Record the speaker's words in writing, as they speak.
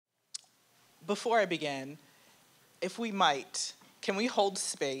before I begin, if we might, can we hold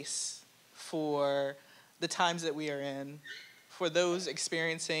space for the times that we are in, for those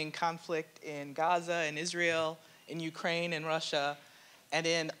experiencing conflict in Gaza and Israel, in Ukraine and Russia, and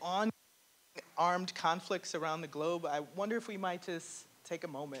in ongoing armed conflicts around the globe? I wonder if we might just take a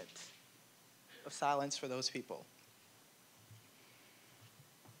moment of silence for those people.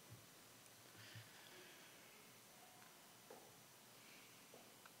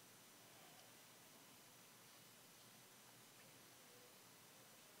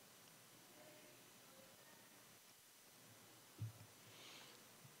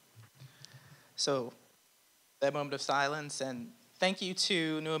 So, that moment of silence, and thank you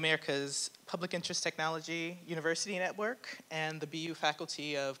to New America's Public Interest Technology University Network and the BU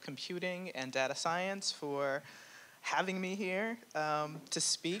Faculty of Computing and Data Science for having me here to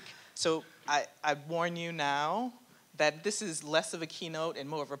speak. So I warn you now that this is less of a keynote and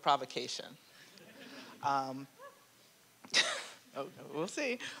more of a provocation. We'll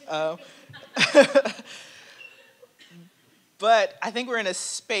see. But I think we're in a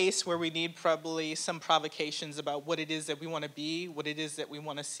space where we need probably some provocations about what it is that we want to be, what it is that we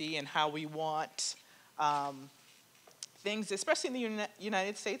want to see, and how we want things, especially in the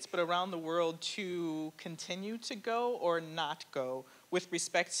United States, but around the world, to continue to go or not go with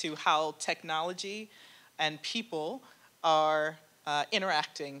respect to how technology and people are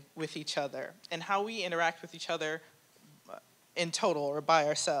interacting with each other, and how we interact with each other in total or by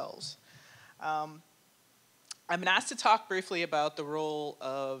ourselves. I've been asked to talk briefly about the role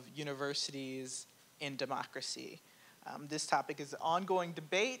of universities in democracy. This topic is an ongoing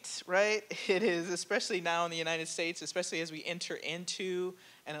debate, right? It is, especially now in the United States, especially as we enter into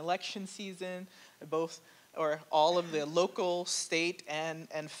an election season, both or all of the local, state, and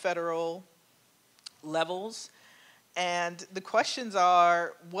federal levels. And the questions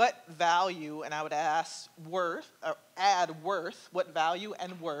are, what value, and I would ask worth, or add worth, what value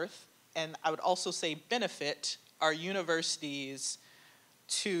and worth, and I would also say benefit, are universities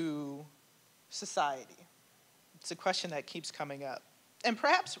to society? It's a question that keeps coming up. And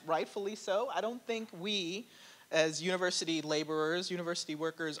perhaps rightfully so. I don't think we, as university laborers, university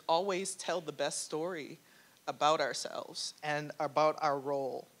workers, always tell the best story about ourselves and about our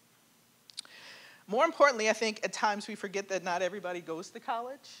role. More importantly, I think at times we forget that not everybody goes to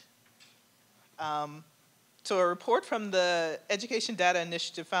college. So a report from the Education Data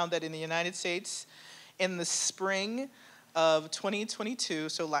Initiative found that in the United States, in the spring of 2022,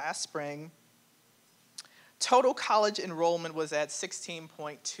 so last spring, total college enrollment was at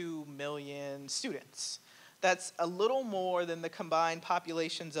 16.2 million students. That's a little more than the combined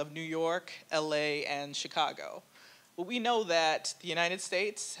populations of New York, LA, and Chicago. But we know that the United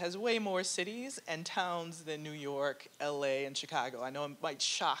States has way more cities and towns than New York, LA, and Chicago. I know it might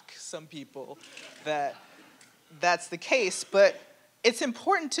shock some people that that's the case, but it's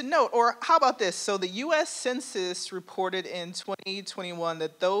important to note, or how about this? So the US Census reported in 2021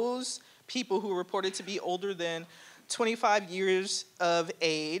 that those people who were reported to be older than 25 years of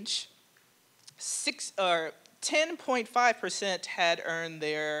age, 10.5% had earned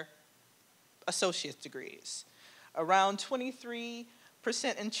their associate's degrees. Around 23%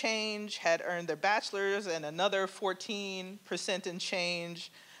 and change had earned their bachelor's, and another 14% and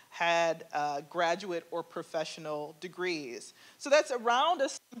change had graduate or professional degrees. So that's around a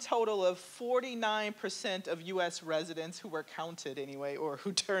total of 49% of US residents who were counted anyway, or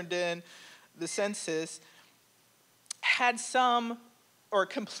who turned in the census, had some or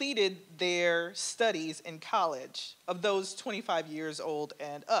completed their studies in college, of those 25 years old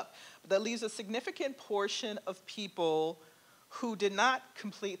and up. But that leaves a significant portion of people who did not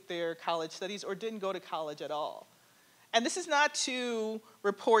complete their college studies or didn't go to college at all. And this is not to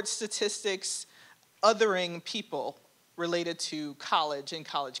report statistics othering people related to college and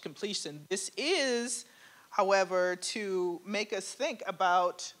college completion. This is, however, to make us think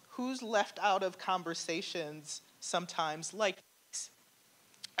about who's left out of conversations sometimes like these,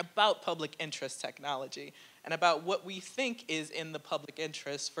 about public interest technology and about what we think is in the public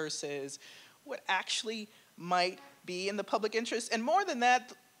interest versus what actually might be in the public interest. And more than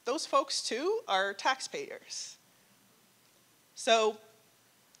that, those folks too are taxpayers. So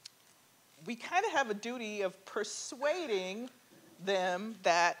we kind of have a duty of persuading them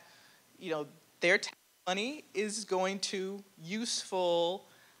that, their tax money is going to useful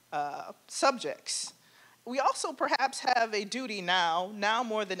subjects. We also perhaps have a duty now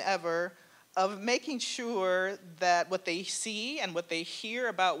more than ever, of making sure that what they see and what they hear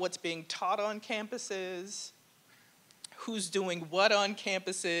about what's being taught on campuses, who's doing what on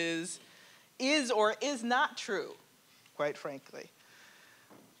campuses, is or is not true, quite frankly.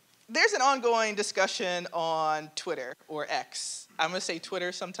 there's an ongoing discussion on Twitter, or X. I'm going to say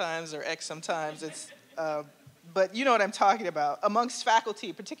Twitter sometimes, or X sometimes. But you know what I'm talking about. Amongst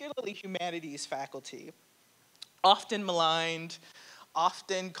faculty, particularly humanities faculty, often maligned,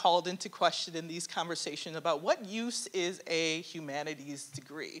 often called into question in these conversations about what use is a humanities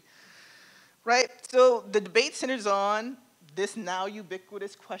degree, right? So the debate centers on this now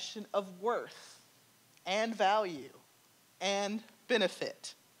ubiquitous question of worth and value and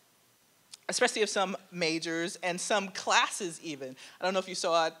benefit, especially of some majors and some classes even. I don't know if you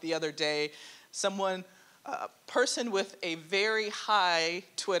saw it the other day. A person with a very high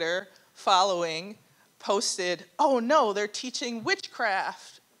Twitter following posted, "Oh no, they're teaching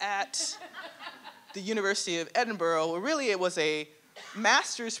witchcraft at the University of Edinburgh." Well, really it was a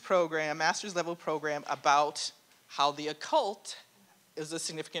master's level program about how the occult is a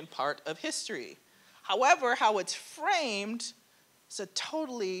significant part of history. However, how it's framed is a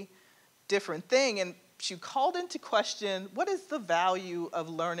totally different thing. And she called into question, what is the value of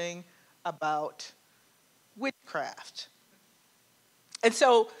learning about witchcraft? And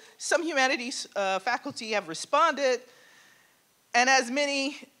so some humanities faculty have responded, and as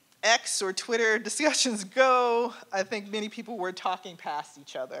many X or Twitter discussions go, I think many people were talking past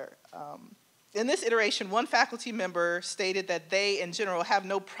each other. In this iteration, one faculty member stated that they, in general, have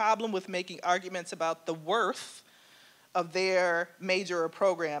no problem with making arguments about the worth of their major or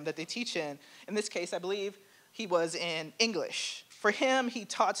program that they teach in. In this case, I believe he was in English. For him, he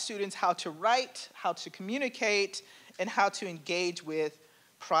taught students how to write, how to communicate, and how to engage with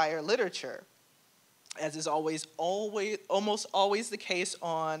prior literature. As is almost always the case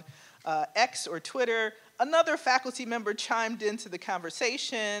on X or Twitter, another faculty member chimed into the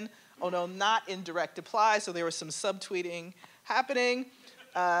conversation, although not in direct reply, so there was some subtweeting happening.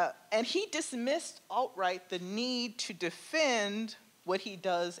 And he dismissed outright the need to defend what he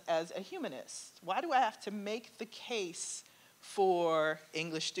does as a humanist. Why do I have to make the case for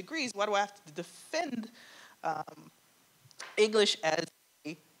English degrees? Why do I have to defend English as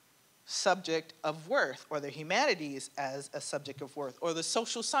a subject of worth, or the humanities as a subject of worth, or the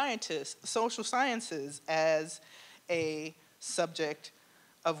social sciences as a subject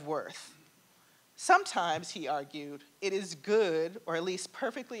of worth? Sometimes, he argued, it is good, or at least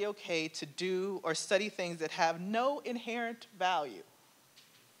perfectly okay, to do or study things that have no inherent value.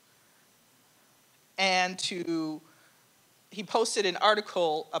 And he posted an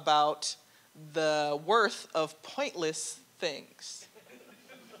article about the worth of pointless things.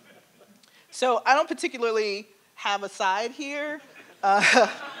 So I don't particularly have a side here. I'm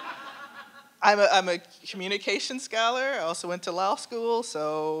a communication scholar. I also went to law school,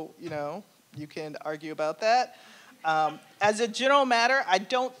 so, you can argue about that. As a general matter, I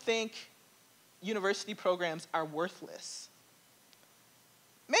don't think university programs are worthless.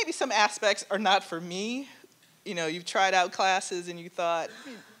 Maybe some aspects are not for me. You've tried out classes and you thought,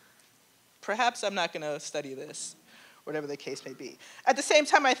 perhaps I'm not going to study this, whatever the case may be. At the same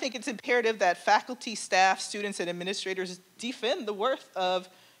time, I think it's imperative that faculty, staff, students, and administrators defend the worth of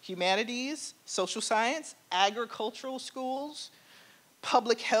humanities, social science, agricultural schools,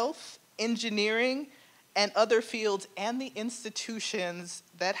 public health, engineering, and other fields, and the institutions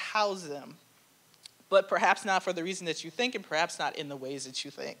that house them. But perhaps not for the reason that you think, and perhaps not in the ways that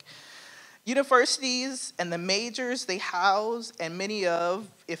you think. Universities and the majors they house, and many of,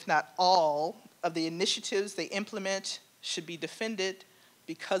 if not all, of the initiatives they implement should be defended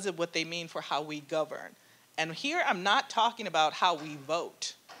because of what they mean for how we govern. And here I'm not talking about how we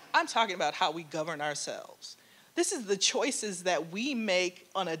vote. I'm talking about how we govern ourselves. This is the choices that we make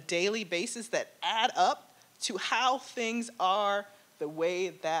on a daily basis that add up to how things are the way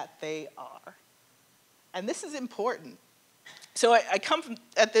that they are. And this is important. So I come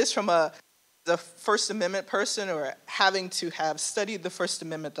at this from the First Amendment person, or having to have studied the First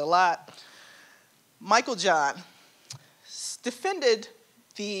Amendment a lot. Michael John defended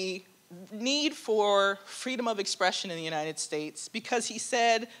the need for freedom of expression in the United States because he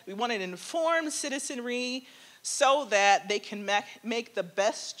said we want an informed citizenry so that they can make the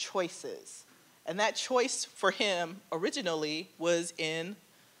best choices. And that choice for him originally was in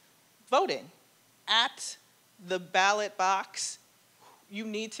voting. At the ballot box, you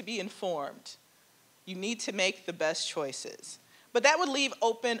need to be informed. You need to make the best choices. But that would leave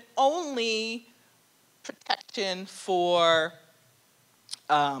open only protection for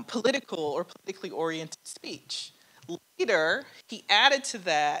political or politically oriented speech. Later, he added to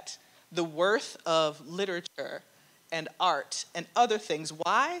that the worth of literature and art and other things.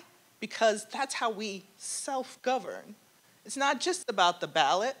 Why? Because that's how we self-govern. It's not just about the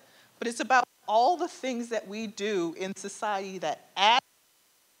ballot, but it's about all the things that we do in society that add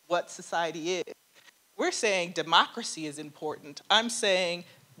what what society is. We're saying democracy is important. I'm saying,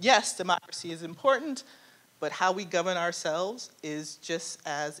 yes, democracy is important, but how we govern ourselves is just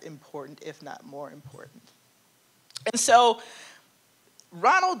as important, if not more important. And so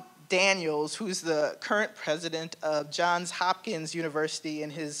Ronald Daniels, who's the current president of Johns Hopkins University,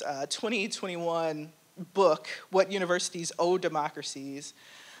 in his 2021 book, What Universities Owe Democracies,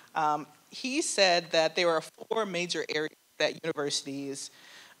 he said that there are 4 major areas that universities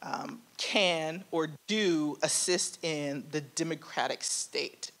can or do assist in the democratic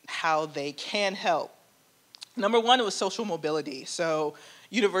state, how they can help. Number 1 was social mobility. So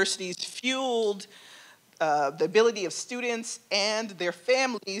universities fueled the ability of students and their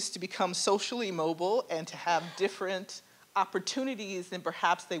families to become socially mobile and to have different opportunities than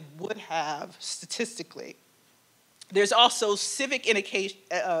perhaps they would have statistically. There's also civic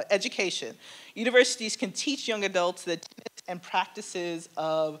education. Universities can teach young adults the tenets and practices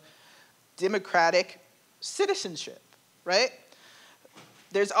of democratic citizenship, right?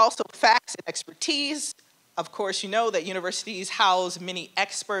 There's also facts and expertise. Of course, you know that universities house many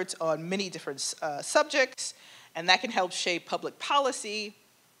experts on many different subjects, and that can help shape public policy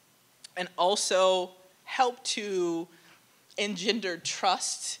and also help to engender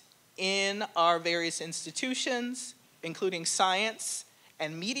trust in our various institutions, including science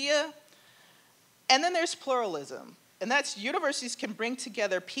and media. And then there's pluralism, and that's universities can bring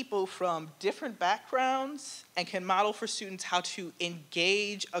together people from different backgrounds and can model for students how to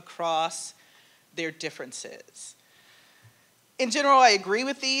engage across their differences. In general, I agree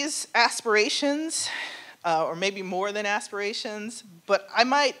with these aspirations, or maybe more than aspirations, but I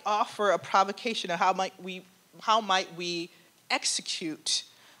might offer a provocation of how might we execute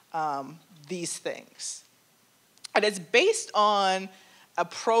these things. And it's based on a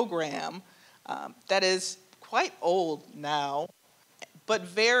program that is quite old now, but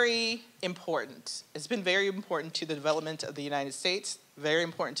very important. It's been very important to the development of the United States, very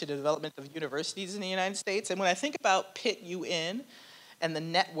important to the development of universities in the United States. And when I think about PIT-UN and the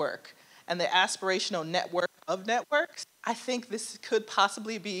network and the aspirational network of networks, I think this could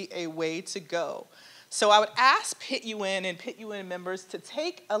possibly be a way to go. So I would ask PIT-UN and PIT-UN members to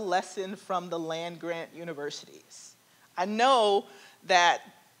take a lesson from the land-grant universities. I know that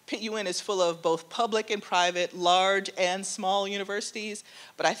PIT-UN is full of both public and private, large and small universities,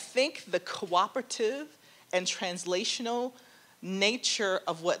 but I think the cooperative and translational nature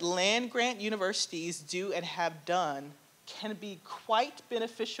of what land-grant universities do and have done can be quite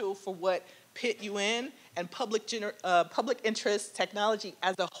beneficial for what PIT-UN and public interest technology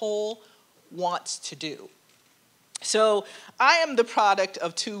as a whole wants to do. So I am the product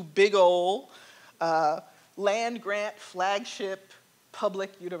of 2 big old land-grant flagship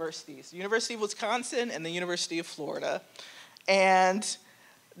public universities, the University of Wisconsin and the University of Florida. And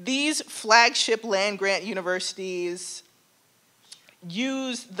these flagship land-grant universities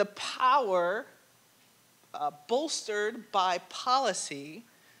use the power bolstered by policy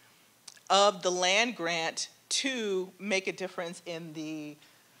of the land grant to make a difference in the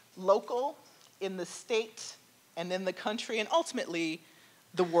local, in the state, and in the country, and ultimately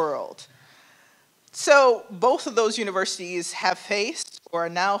the world. So both of those universities have faced or are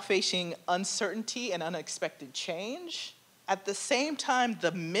now facing uncertainty and unexpected change. At the same time,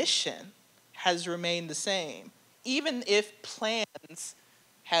 the mission has remained the same, even if plans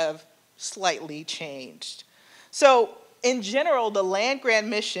have slightly changed. So in general, the land-grant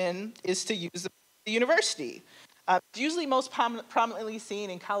mission is to use the university. It's usually most prominently seen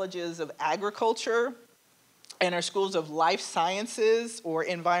in colleges of agriculture and our schools of life sciences or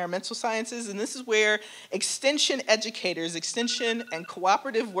environmental sciences, and this is where extension educators, extension and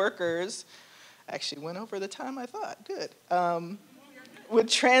cooperative workers, actually went over the time I thought, good, would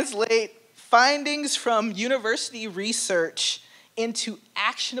translate findings from university research into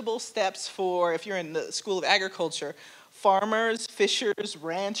actionable steps for, if you're in the School of Agriculture, farmers, fishers,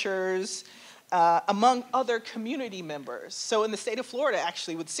 ranchers, among other community members. So in the state of Florida,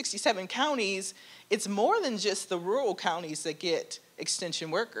 actually, with 67 counties, it's more than just the rural counties that get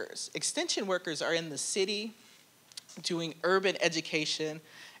extension workers. Extension workers are in the city doing urban education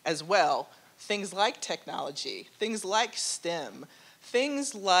as well. Things like technology, things like STEM,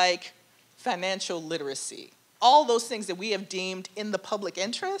 things like financial literacy. All those things that we have deemed in the public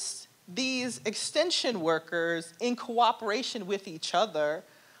interest, these extension workers, in cooperation with each other,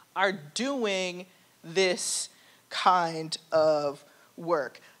 are doing this kind of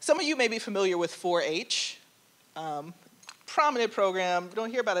work. Some of you may be familiar with 4-H, prominent program. We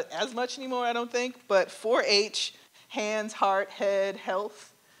don't hear about it as much anymore, I don't think, but 4-H, hands, heart, head,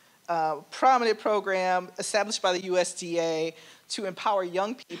 health, prominent program established by the USDA to empower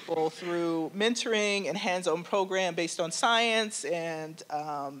young people through mentoring and hands-on program based on science and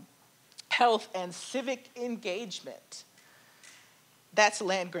health and civic engagement. That's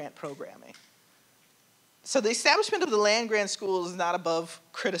land-grant programming. So the establishment of the land-grant school is not above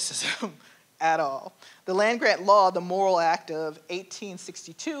criticism at all. The land-grant law, the Morrill Act of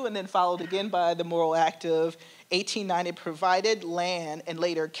 1862, and then followed again by the Morrill Act of 1890, provided land and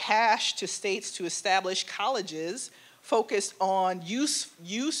later cash to states to establish colleges focused on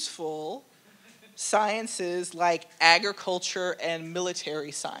useful sciences like agriculture and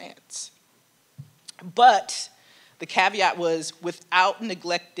military science. But the caveat was without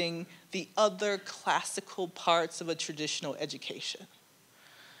neglecting the other classical parts of a traditional education.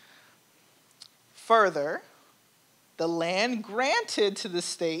 Further, the land granted to the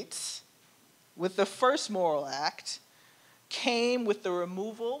states with the first Morrill Act came with the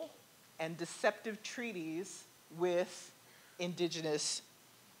removal and deceptive treaties with indigenous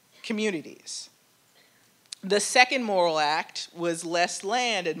communities. The second Morrill Act was less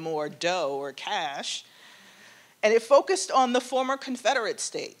land and more dough or cash, and it focused on the former Confederate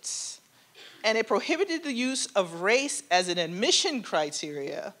states, and it prohibited the use of race as an admission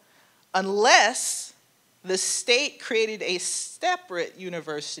criteria unless the state created a separate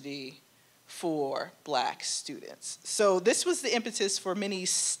university for Black students. So this was the impetus for many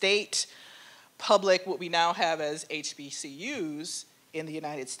state public, what we now have as HBCUs in the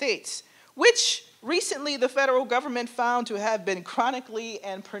United States, which recently the federal government found to have been chronically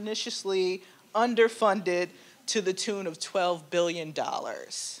and perniciously underfunded to the tune of $12 billion.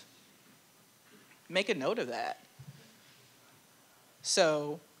 Make a note of that.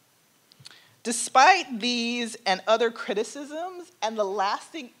 So, despite these and other criticisms and the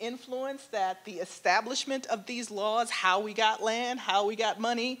lasting influence that the establishment of these laws, how we got land, how we got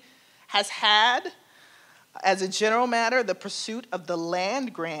money, has had, as a general matter, the pursuit of the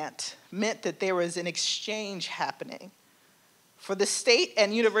land grant meant that there was an exchange happening. For the state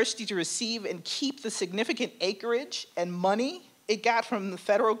and university to receive and keep the significant acreage and money it got from the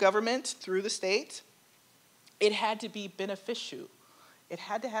federal government through the state, it had to be beneficial. It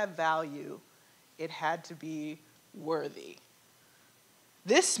had to have value. It had to be worthy.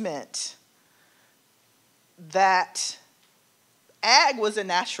 This meant that ag was a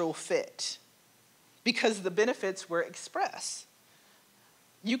natural fit because the benefits were express.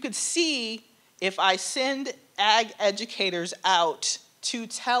 You could see if I send ag educators out to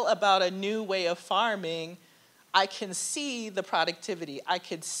tell about a new way of farming, I can see the productivity. I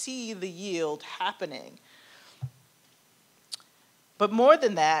could see the yield happening. But more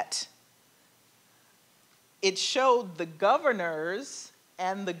than that, it showed the governors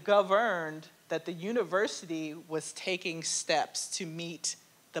and the governed that the university was taking steps to meet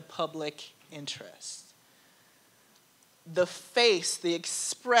the public interest. The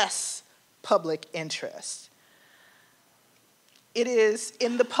express public interest. It is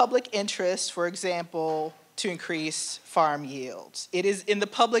in the public interest, for example, to increase farm yields. It is in the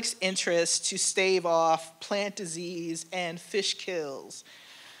public's interest to stave off plant disease and fish kills.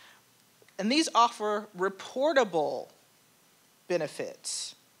 And these offer reportable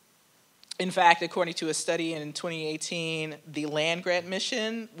benefits. In fact, according to a study in 2018, the land grant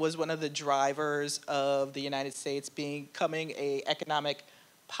mission was one of the drivers of the United States becoming an economic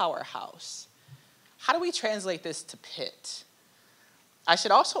powerhouse. How do we translate this to PIT? I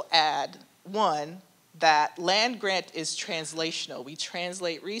should also add, one, that land grant is translational. We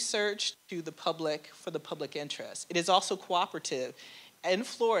translate research to the public for the public interest. It is also cooperative. In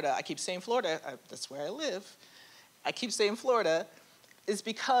Florida, I keep saying Florida, that's where I live. I keep saying Florida, is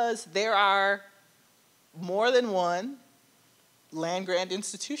because there are more than one land grant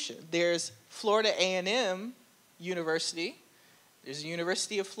institution. There's Florida A&M University, there's the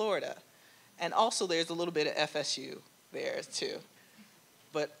University of Florida, and also there's a little bit of FSU there too.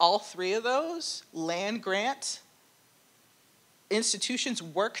 But all three of those land grant institutions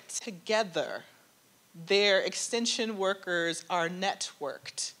work together. Their extension workers are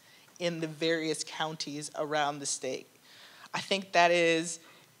networked in the various counties around the state. I think that is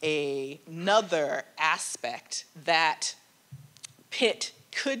another aspect that PIT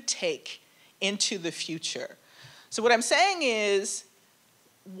could take into the future. So what I'm saying is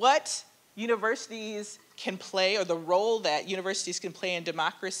what universities can play, or the role that universities can play in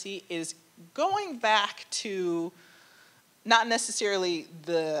democracy, is going back to not necessarily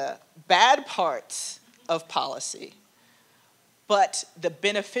the bad parts of policy, but the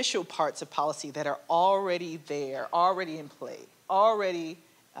beneficial parts of policy that are already there, already in play, already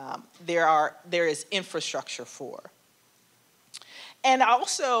there is infrastructure for. And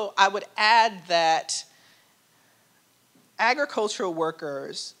also, I would add that agricultural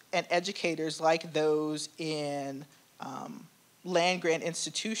workers and educators like those in land-grant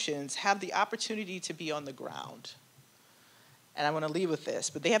institutions have the opportunity to be on the ground. And I want to leave with this,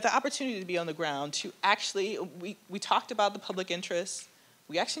 but they have the opportunity to be on the ground to actually, we talked about the public interest.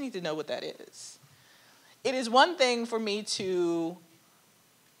 We actually need to know what that is. It is one thing for me to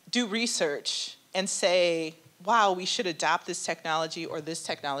do research and say, wow, we should adopt this technology, or this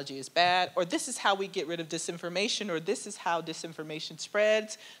technology is bad, or this is how we get rid of disinformation, or this is how disinformation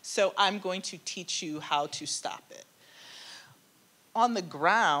spreads, so I'm going to teach you how to stop it. On the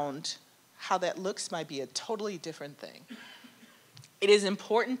ground, how that looks might be a totally different thing. It is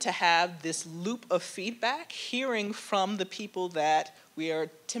important to have this loop of feedback, hearing from the people that we are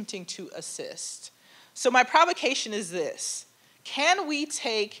attempting to assist. So my provocation is this: can we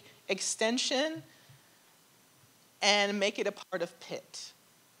take extension and make it a part of PIT?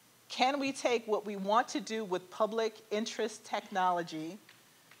 Can we take what we want to do with public interest technology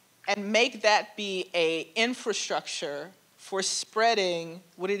and make that be an infrastructure for spreading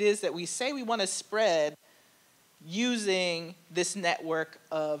what it is that we say we want to spread using this network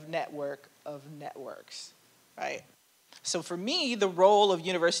of networks, right? So for me, the role of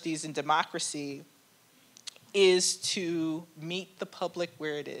universities in democracy is to meet the public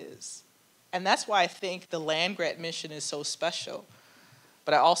where it is. And that's why I think the land-grant mission is so special.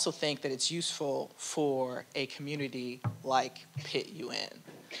 But I also think that it's useful for a community like PIT-UN.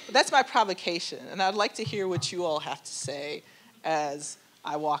 But that's my provocation, and I'd like to hear what you all have to say as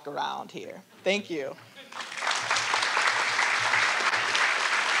I walk around here. Thank you.